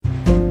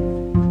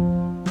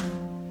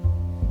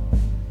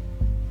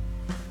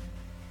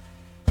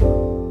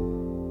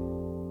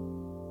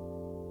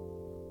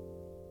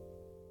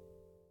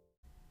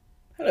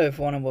Hello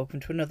everyone and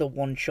welcome to another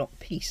one-shot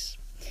piece.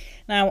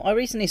 Now, I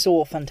recently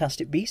saw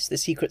Fantastic Beasts: The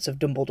Secrets of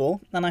Dumbledore,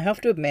 and I have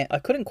to admit I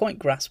couldn't quite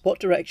grasp what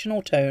direction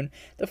or tone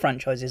the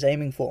franchise is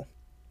aiming for.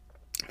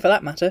 For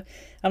that matter,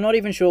 I'm not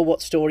even sure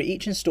what story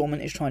each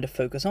instalment is trying to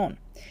focus on.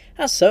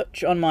 As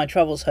such, on my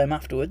travels home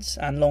afterwards,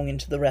 and long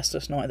into the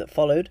restless night that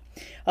followed,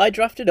 I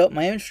drafted up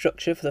my own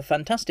structure for the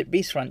Fantastic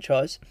Beasts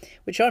franchise,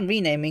 which I'm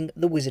renaming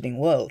The Wizarding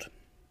World.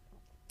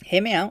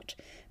 Hear me out.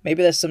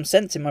 Maybe there's some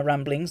sense in my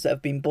ramblings that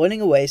have been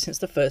boiling away since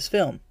the first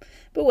film.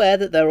 Beware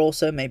that there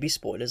also may be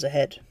spoilers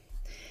ahead.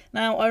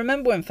 Now, I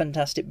remember when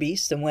Fantastic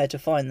Beasts and Where to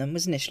Find Them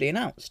was initially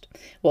announced.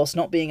 Whilst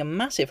not being a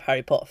massive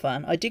Harry Potter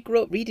fan, I did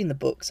grow up reading the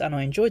books and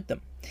I enjoyed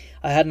them.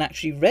 I hadn't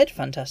actually read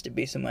Fantastic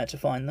Beasts and Where to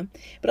Find Them,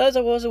 but as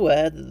I was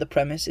aware that the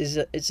premise is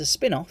it's a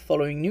spin-off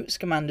following Newt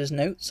Scamander's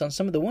notes on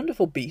some of the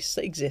wonderful beasts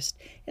that exist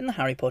in the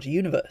Harry Potter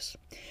universe.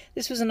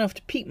 This was enough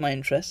to pique my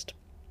interest,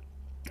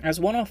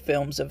 as one-off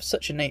films of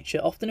such a nature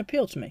often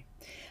appeal to me.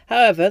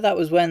 However, that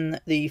was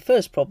when the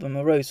first problem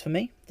arose for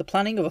me, the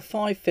planning of a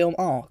 5-film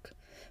arc.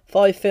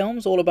 5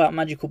 films all about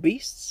magical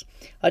beasts.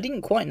 I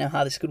didn't quite know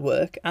how this could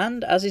work,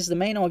 and as is the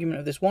main argument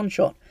of this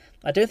one-shot,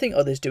 I don't think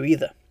others do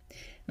either.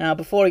 Now,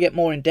 before I get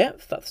more in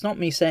depth, that's not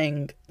me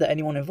saying that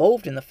anyone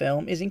involved in the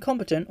film is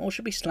incompetent or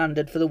should be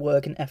slandered for the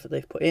work and effort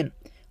they've put in.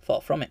 Far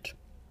from it.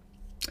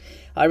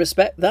 I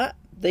respect that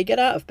they get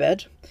out of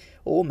bed,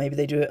 or maybe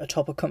they do it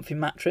atop a comfy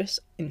mattress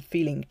in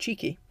feeling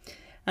cheeky,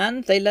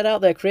 and they let out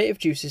their creative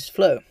juices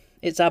flow.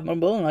 It's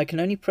admirable and I can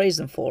only praise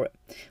them for it.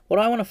 What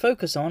I want to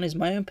focus on is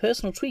my own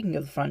personal tweaking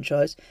of the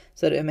franchise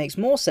so that it makes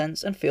more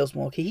sense and feels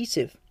more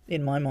cohesive,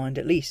 in my mind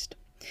at least.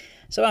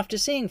 So after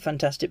seeing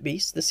Fantastic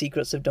Beasts: The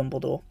Secrets of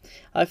Dumbledore,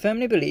 I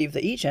firmly believe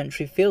that each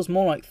entry feels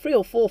more like 3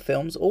 or 4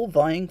 films all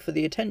vying for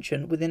the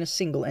attention within a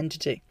single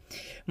entity.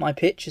 My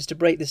pitch is to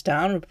break this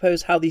down and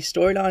propose how these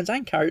storylines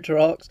and character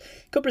arcs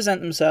could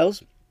present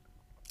themselves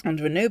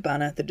under a new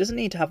banner that doesn't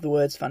need to have the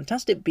words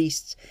Fantastic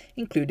Beasts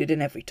included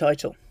in every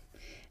title.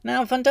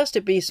 Now,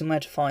 Fantastic Beasts and Where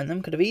to Find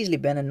Them could have easily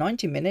been a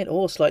 90-minute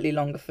or slightly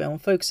longer film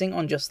focusing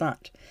on just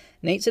that,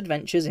 Nate's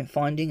adventures in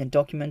finding and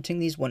documenting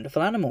these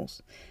wonderful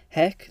animals.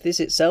 Heck,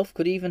 this itself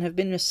could even have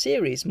been a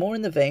series more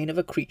in the vein of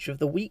a Creature of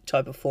the Week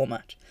type of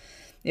format.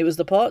 It was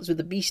the parts with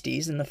the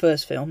beasties in the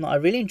first film that I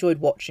really enjoyed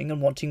watching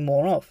and wanting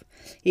more of,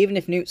 even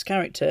if Newt's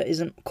character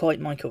isn't quite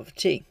my cup of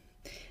tea.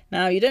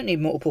 Now, you don't need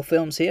multiple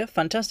films here.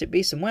 Fantastic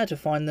Beasts and Where to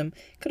Find Them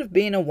could have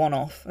been a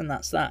one-off, and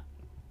that's that.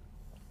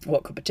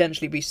 What could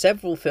potentially be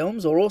several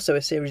films, or also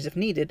a series if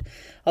needed,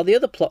 are the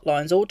other plot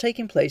lines all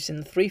taking place in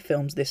the 3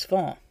 films this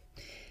far.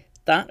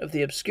 That of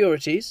the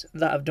Obscurities,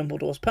 that of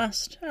Dumbledore's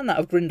past, and that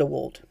of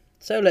Grindelwald.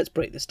 So let's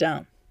break this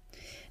down.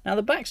 Now,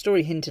 the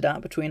backstory hinted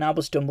at between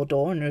Albus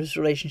Dumbledore and his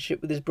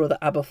relationship with his brother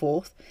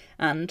Aberforth,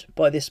 and,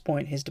 by this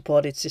point, his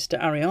departed sister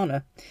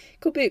Ariana,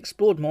 could be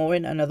explored more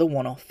in another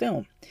one-off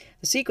film.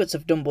 The Secrets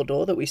of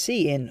Dumbledore that we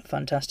see in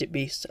Fantastic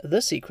Beasts: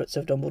 The Secrets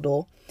of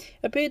Dumbledore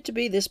appeared to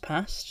be this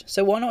past,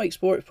 so why not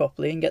explore it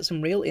properly and get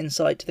some real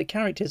insight to the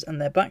characters and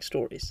their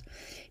backstories?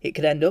 It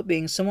could end up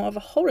being somewhat of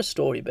a horror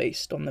story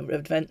based on the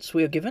events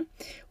we are given,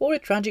 or a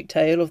tragic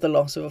tale of the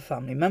loss of a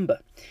family member.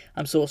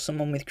 I'm sure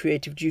someone with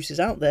creative juices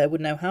out there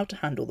would know how to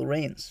handle the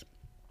reins.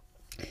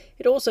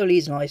 It also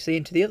leads nicely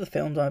into the other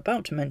films I'm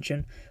about to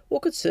mention, or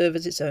could serve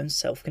as its own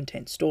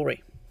self-contained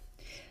story.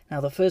 Now,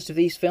 the first of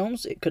these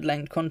films it could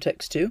lend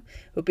context to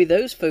would be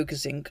those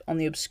focusing on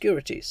the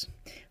Obscurities.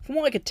 From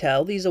what I could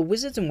tell, these are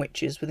wizards and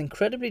witches with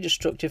incredibly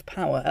destructive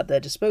power at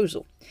their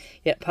disposal,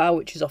 yet power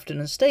which is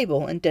often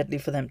unstable and deadly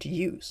for them to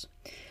use.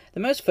 The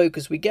most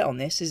focus we get on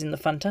this is in the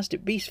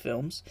Fantastic Beasts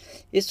films,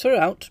 is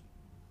throughout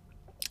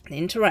the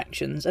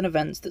interactions and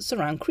events that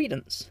surround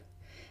Credence.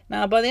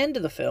 Now, by the end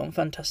of the film,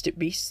 Fantastic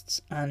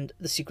Beasts and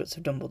The Secrets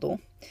of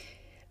Dumbledore,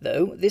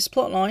 though, this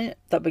plotline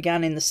that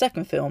began in the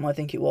second film, I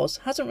think it was,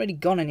 hasn't really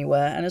gone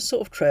anywhere and has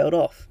sort of trailed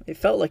off. It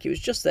felt like it was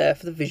just there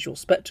for the visual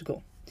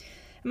spectacle.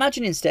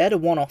 Imagine instead a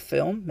one-off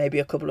film, maybe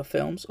a couple of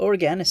films, or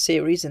again a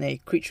series in a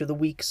Creature of the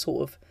Week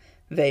sort of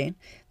vein,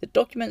 that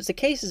documents the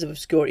cases of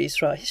obscurities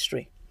throughout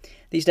history.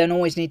 These don't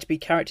always need to be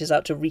characters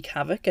out to wreak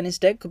havoc, and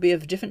instead could be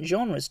of different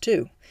genres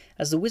too,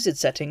 as the wizard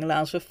setting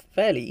allows for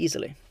fairly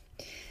easily.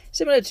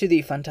 Similar to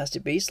the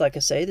Fantastic Beasts, like I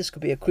say, this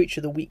could be a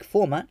Creature of the Week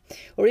format,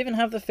 or even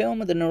have the film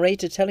with the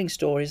narrator telling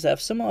stories that have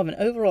somewhat of an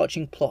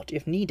overarching plot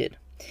if needed.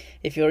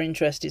 If your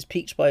interest is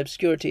piqued by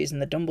Obscurities in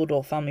the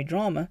Dumbledore family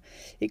drama,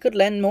 it could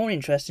lend more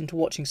interest into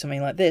watching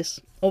something like this,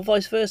 or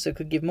vice versa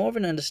could give more of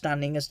an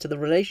understanding as to the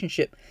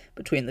relationship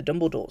between the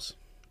Dumbledores.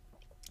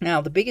 Now,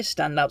 the biggest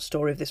standout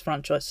story of this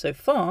franchise so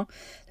far,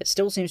 that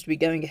still seems to be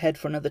going ahead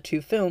for another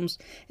 2 films,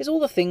 is all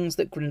the things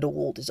that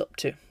Grindelwald is up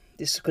to.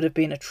 This could have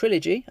been a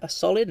trilogy, a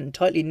solid and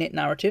tightly knit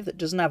narrative that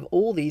doesn't have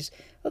all these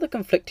other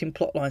conflicting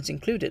plotlines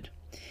included.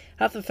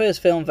 Have the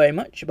first film very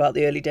much about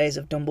the early days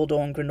of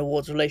Dumbledore and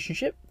Grindelwald's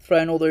relationship, throw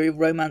in all the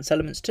romance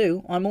elements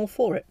too, I'm all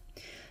for it.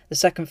 The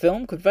second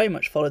film could very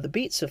much follow the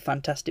beats of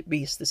Fantastic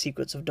Beasts: The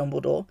Secrets of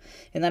Dumbledore,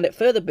 in that it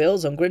further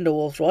builds on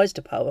Grindelwald's rise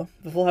to power,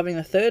 before having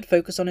the third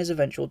focus on his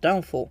eventual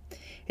downfall.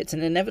 It's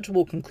an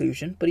inevitable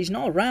conclusion, but he's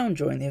not around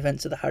during the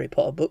events of the Harry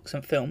Potter books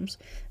and films,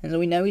 and so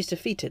we know he's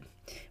defeated,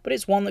 but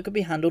it's one that could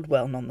be handled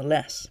well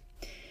nonetheless.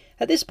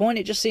 At this point,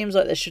 it just seems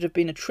like there should have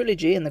been a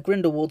trilogy, and the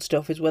Grindelwald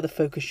stuff is where the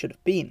focus should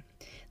have been.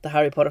 The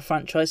Harry Potter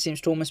franchise seems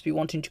to almost be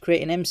wanting to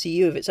create an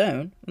MCU of its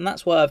own, and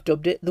that's why I've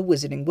dubbed it the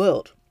Wizarding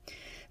World.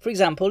 For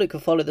example, it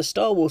could follow the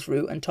Star Wars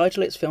route and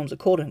title its films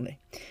accordingly.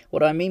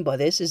 What I mean by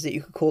this is that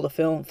you could call the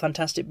film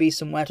Fantastic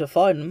Beasts and Where to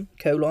Find Them,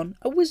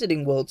 a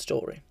Wizarding World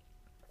story.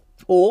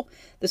 Or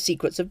The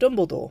Secrets of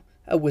Dumbledore,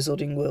 a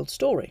Wizarding World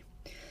story.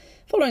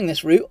 Following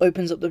this route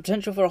opens up the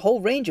potential for a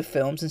whole range of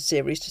films and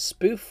series to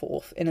spoof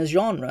off in a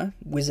genre,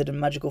 wizard and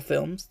magical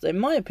films, that in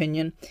my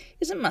opinion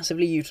isn't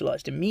massively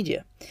utilised in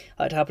media.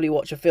 I'd happily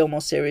watch a film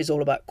or series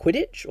all about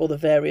Quidditch or the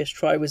various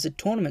Triwizard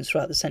tournaments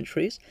throughout the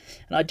centuries,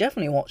 and I'd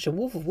definitely watch a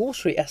Wolf of Wall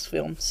Street-esque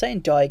film set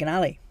in Diagon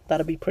Alley.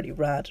 That'd be pretty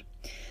rad.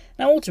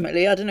 Now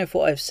ultimately, I don't know if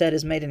what I've said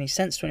has made any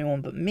sense to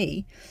anyone but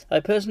me. I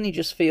personally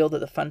just feel that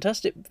the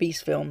Fantastic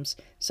Beasts films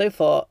so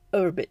far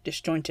are a bit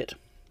disjointed.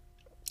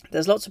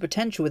 There's lots of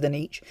potential within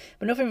each,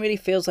 but nothing really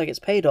feels like it's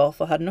paid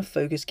off or had enough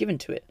focus given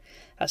to it.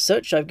 As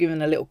such, I've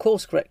given a little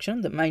course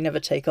correction that may never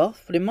take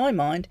off, but in my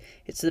mind,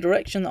 it's the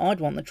direction that I'd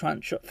want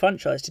the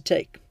franchise to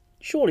take.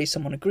 Surely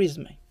someone agrees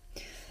with me.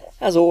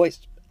 As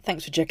always,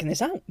 thanks for checking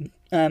this out.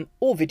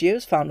 All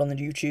videos found on the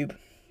YouTube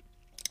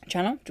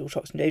channel, Dual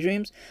Shocks and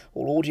Daydreams.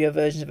 All audio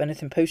versions of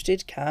anything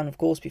posted can, of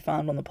course, be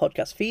found on the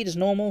podcast feed as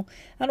normal,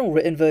 and all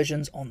written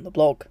versions on the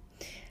blog.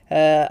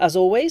 As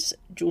always,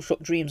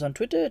 DualShock Dreams on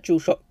Twitter,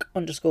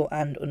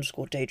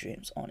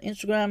 DualShock_and_daydreams on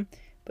Instagram.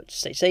 But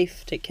stay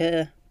safe, take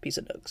care, peace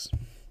and hugs.